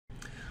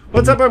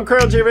What's up, I'm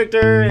Karl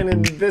Richter, and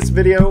in this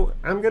video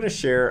I'm going to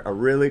share a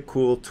really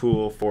cool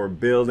tool for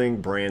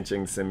building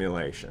branching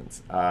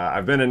simulations.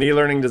 I've been an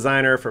e-learning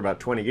designer for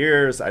about 20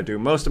 years. I do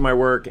most of my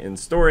work in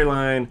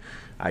Storyline.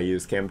 I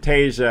use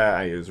Camtasia,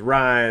 I use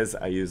Rise,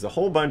 I use a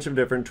whole bunch of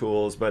different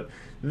tools, but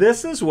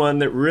this is one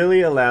that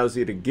really allows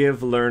you to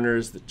give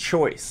learners the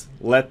choice.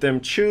 Let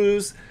them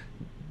choose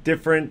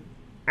different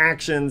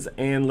actions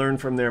and learn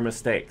from their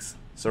mistakes.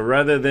 So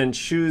rather than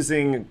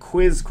choosing a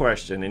quiz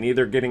question and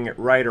either getting it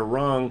right or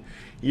wrong,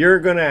 you're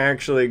going to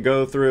actually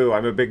go through,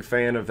 I'm a big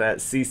fan of that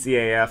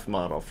CCAF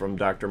model from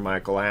Dr.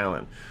 Michael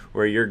Allen,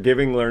 where you're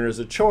giving learners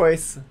a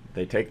choice,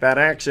 they take that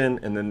action,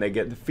 and then they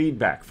get the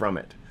feedback from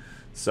it.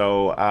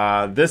 So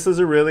this is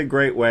a really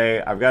great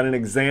way. I've got an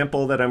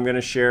example that I'm going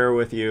to share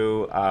with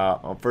you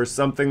for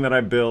something that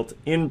I built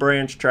in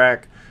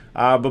Branchtrack.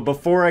 But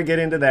before I get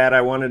into that,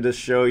 I wanted to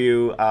show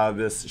you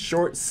this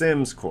short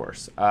Sims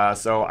course.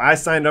 So I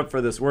signed up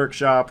for this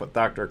workshop with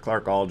Dr.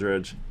 Clark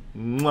Aldridge.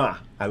 Mwah!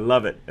 I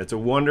love it. It's a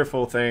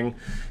wonderful thing.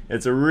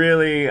 It's a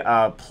really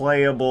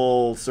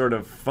playable, sort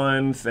of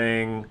fun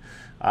thing.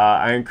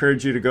 I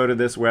encourage you to go to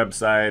this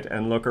website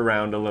and look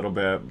around a little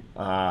bit,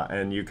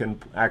 and you can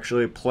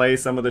actually play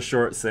some of the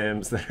short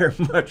Sims that are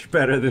much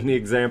better than the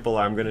example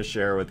I'm going to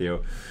share with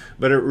you.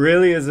 But it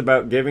really is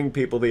about giving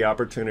people the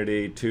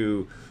opportunity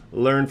to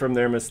learn from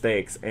their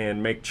mistakes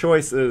and make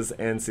choices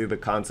and see the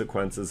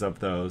consequences of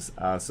those,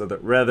 so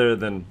that rather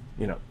than,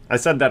 I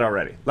said that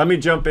already. Let me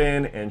jump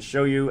in and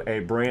show you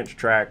a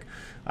Branchtrack.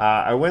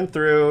 I went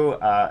through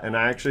and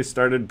I actually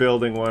started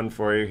building one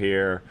for you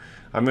here.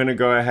 I'm going to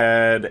go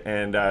ahead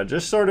and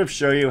just sort of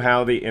show you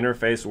how the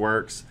interface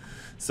works.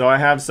 So I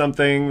have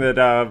something that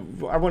I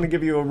want to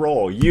give you a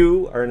role.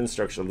 You are an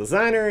instructional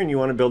designer and you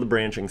want to build a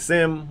branching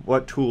sim.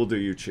 What tool do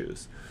you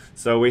choose?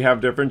 So we have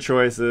different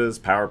choices: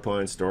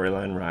 PowerPoint,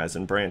 Storyline, Rise,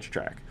 and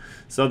Branchtrack.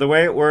 So the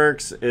way it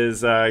works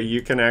is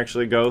you can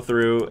actually go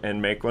through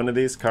and make one of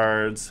these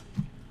cards.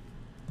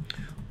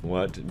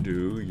 What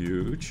do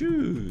you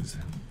choose?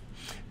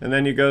 And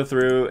then you go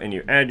through and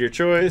you add your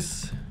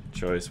choice.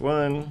 Choice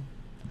 1.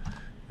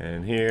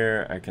 And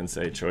here I can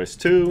say choice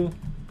 2.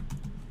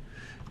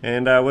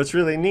 And what's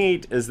really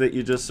neat is that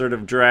you just sort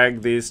of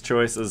drag these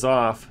choices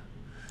off.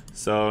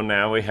 So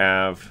now we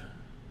have,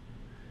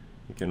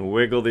 you can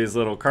wiggle these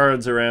little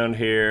cards around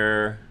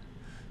here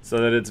so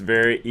that it's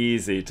very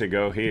easy to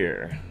go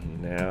here.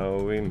 Now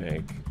we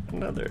make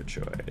another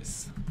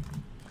choice.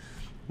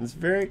 It's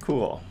very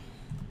cool.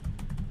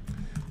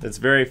 It's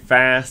very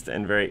fast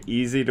and very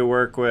easy to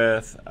work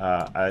with.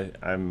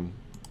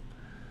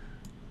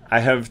 I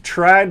have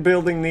tried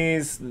building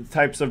these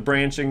types of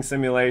branching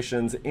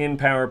simulations in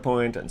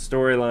PowerPoint and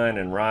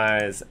Storyline and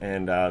Rise,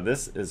 and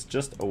this is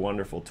just a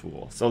wonderful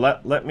tool. So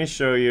let me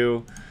show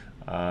you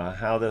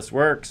how this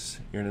works.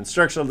 You're an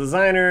instructional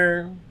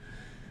designer.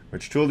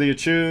 Which tool do you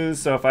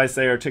choose? So if I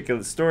say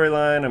Articulate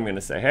Storyline, I'm going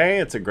to say, hey,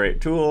 it's a great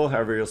tool.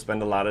 However, you'll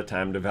spend a lot of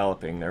time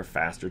developing. There are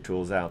faster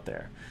tools out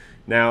there.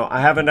 Now, I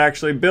haven't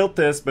actually built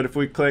this, but if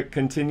we click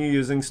Continue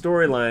Using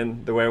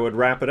Storyline, the way I would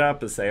wrap it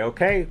up is say,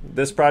 okay,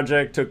 this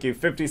project took you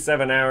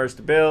 57 hours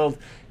to build,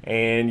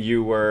 and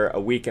you were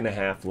a week and a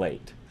half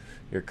late.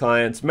 Your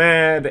client's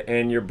mad,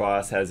 and your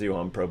boss has you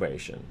on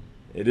probation.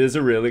 It is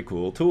a really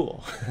cool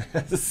tool.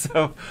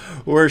 So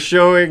we're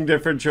showing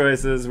different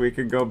choices. We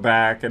could go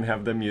back and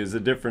have them use a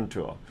different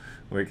tool.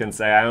 We can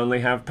say, I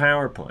only have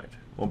PowerPoint.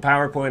 Well,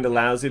 PowerPoint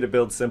allows you to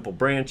build simple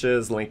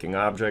branches, linking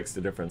objects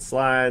to different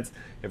slides.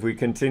 If we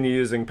continue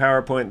using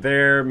PowerPoint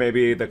there,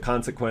 maybe the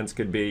consequence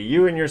could be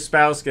you and your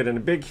spouse get in a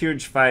big,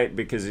 huge fight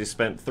because you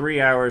spent 3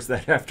 hours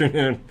that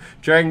afternoon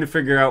trying to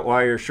figure out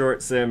why your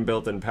short sim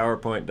built in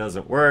PowerPoint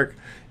doesn't work,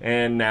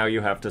 and now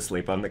you have to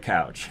sleep on the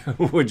couch.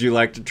 Would you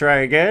like to try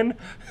again?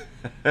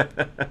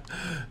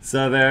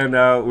 So then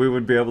we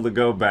would be able to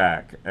go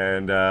back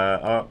and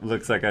oh,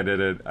 looks like I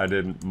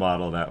didn't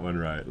model that one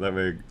right. Let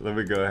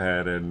me go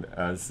ahead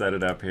and set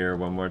it up here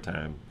one more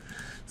time.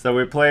 So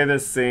we play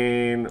this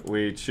scene,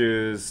 we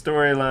choose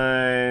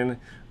Storyline,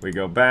 we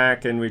go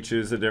back and we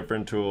choose a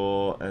different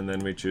tool, and then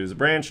we choose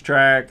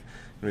Branchtrack.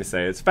 And we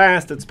say it's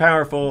fast, it's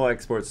powerful,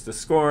 exports to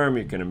SCORM,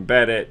 you can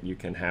embed it, you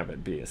can have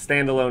it be a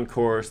standalone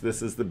course.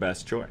 This is the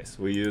best choice.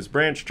 We use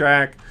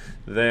Branchtrack.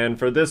 Then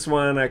for this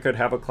one, I could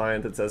have a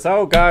client that says,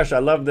 oh gosh, I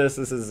love this.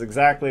 This is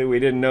exactly, we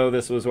didn't know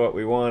this was what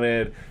we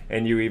wanted,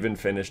 and you even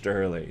finished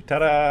early.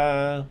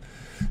 Ta-da!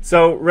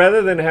 So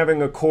rather than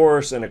having a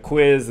course and a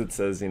quiz that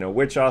says,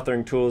 which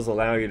authoring tools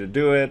allow you to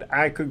do it,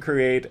 I could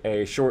create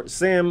a short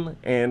sim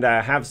and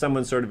have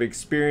someone sort of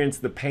experience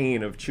the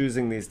pain of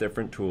choosing these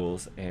different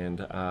tools.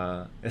 And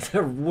it's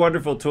a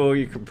wonderful tool.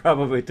 You can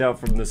probably tell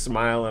from the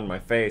smile on my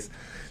face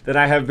that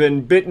I have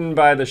been bitten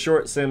by the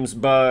short sims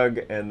bug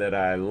and that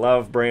I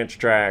love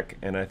Branchtrack,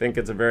 and I think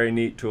it's a very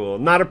neat tool.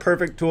 Not a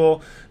perfect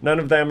tool. None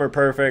of them are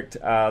perfect.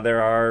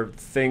 There are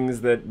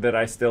things that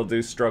I still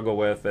do struggle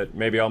with that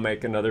maybe I'll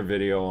make another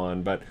video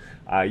on, but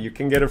you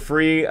can get a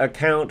free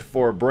account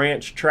for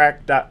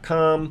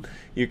branchtrack.com.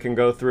 You can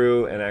go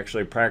through and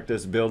actually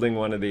practice building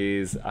one of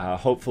these.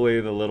 Hopefully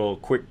the little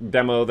quick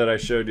demo that I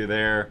showed you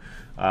there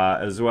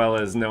as well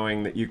as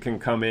knowing that you can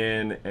come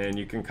in and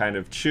you can kind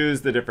of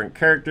choose the different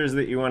characters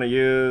that you want to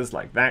use,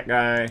 like that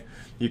guy.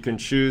 You can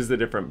choose the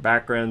different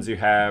backgrounds you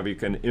have. You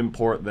can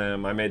import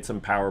them. I made some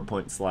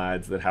PowerPoint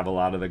slides that have a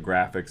lot of the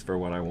graphics for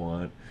what I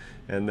want.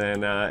 And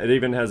then it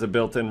even has a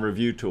built-in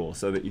review tool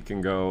so that you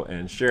can go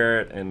and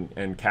share it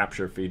and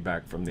capture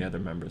feedback from the other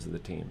members of the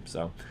team.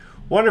 So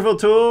wonderful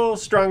tool,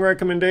 strong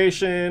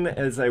recommendation.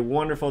 It's a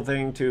wonderful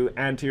thing to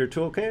add to your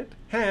toolkit.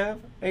 Have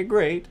a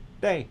great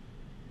day.